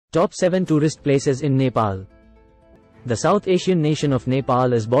Top 7 Tourist Places in Nepal. The South Asian nation of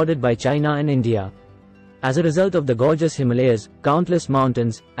Nepal is bordered by China and India. As a result of the gorgeous Himalayas, countless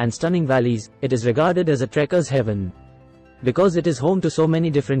mountains, and stunning valleys, it is regarded as a trekker's heaven. Because it is home to so many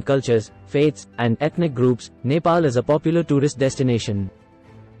different cultures, faiths, and ethnic groups, Nepal is a popular tourist destination.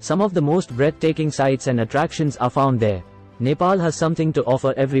 Some of the most breathtaking sights and attractions are found there. Nepal has something to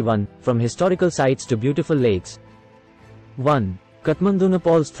offer everyone, from historical sites to beautiful lakes. 1. Kathmandu.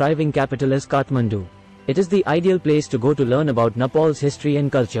 Nepal's thriving capital is Kathmandu. It is the ideal place to go to learn about Nepal's history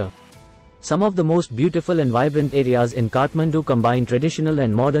and culture. Some of the most beautiful and vibrant areas in Kathmandu combine traditional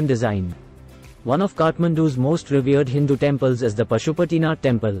and modern design. One of Kathmandu's most revered Hindu temples is the Pashupatinath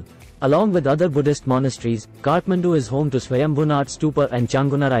Temple. Along with other Buddhist monasteries, Kathmandu is home to Swayambhunath Stupa and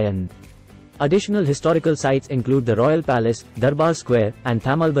Changunarayan. Additional historical sites include the Royal Palace, Darbar Square, and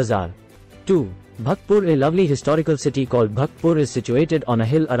Thamal Bazaar. 2. Bhaktapur. A lovely historical city called Bhaktapur is situated on a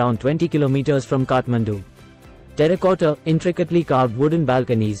hill around 20 kilometers from Kathmandu. Terracotta, intricately carved wooden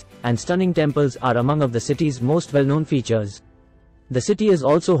balconies, and stunning temples are among of the city's most well-known features. The city is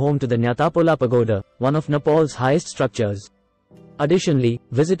also home to the Nyatapola Pagoda, one of Nepal's highest structures. Additionally,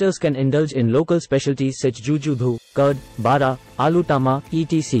 visitors can indulge in local specialties such as jujube, curd, bara, aloo tama,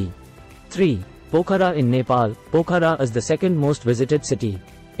 etc. 3. Pokhara. In Nepal, Pokhara is the second most visited city.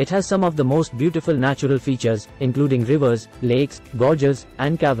 It has some of the most beautiful natural features, including rivers, lakes, gorges,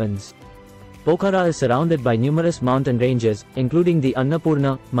 and caverns. Pokhara is surrounded by numerous mountain ranges, including the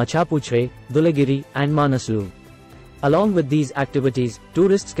Annapurna, Machapuchre, Dhulagiri, and Manaslu. Along with these activities,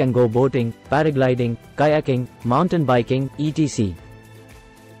 tourists can go boating, paragliding, kayaking, mountain biking, etc.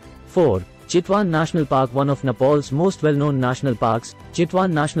 4. Chitwan National Park. One of Nepal's most well-known national parks,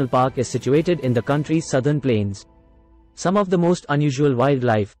 Chitwan National Park is situated in the country's southern plains. Some of the most unusual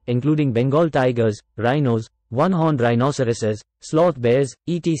wildlife, including Bengal tigers, rhinos, one-horned rhinoceroses, sloth bears,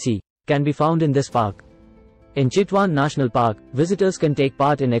 etc., can be found in this park. In Chitwan National Park, visitors can take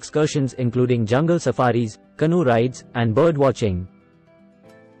part in excursions including jungle safaris, canoe rides, and bird watching.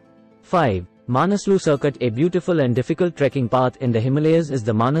 5. Manaslu Circuit. A beautiful and difficult trekking path in the Himalayas is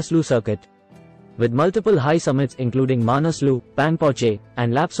the Manaslu Circuit. With multiple high summits including Manaslu, Pangpoche,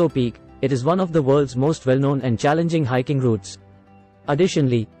 and Lapso Peak, it is one of the world's most well-known and challenging hiking routes.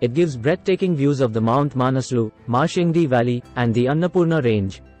 Additionally, it gives breathtaking views of the Mount Manaslu, Marshingdi Valley, and the Annapurna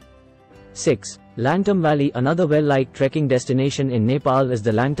Range. 6. Langtam Valley. Another well-liked trekking destination in Nepal is the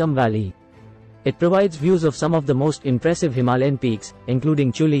Langtam Valley. It provides views of some of the most impressive Himalayan peaks,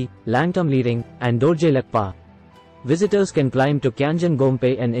 including Chuli, Langtam Liring, and Dorje Lakpa. Visitors can climb to Kyanjan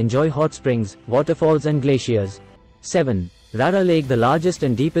Gompe and enjoy hot springs, waterfalls and glaciers. 7. Rara Lake. The largest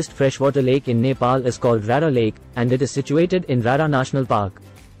and deepest freshwater lake in Nepal is called Rara Lake, and it is situated in Rara National Park.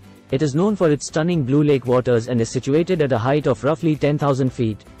 It is known for its stunning blue lake waters and is situated at a height of roughly 10,000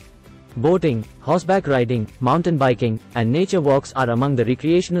 feet. Boating, horseback riding, mountain biking, and nature walks are among the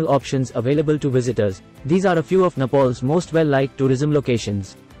recreational options available to visitors. These are a few of Nepal's most well-liked tourism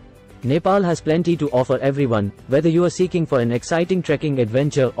locations. Nepal has plenty to offer everyone, whether you are seeking for an exciting trekking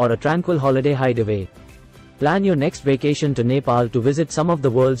adventure or a tranquil holiday hideaway. Plan your next vacation to Nepal to visit some of the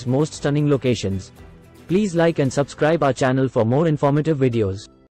world's most stunning locations. Please like and subscribe our channel for more informative videos.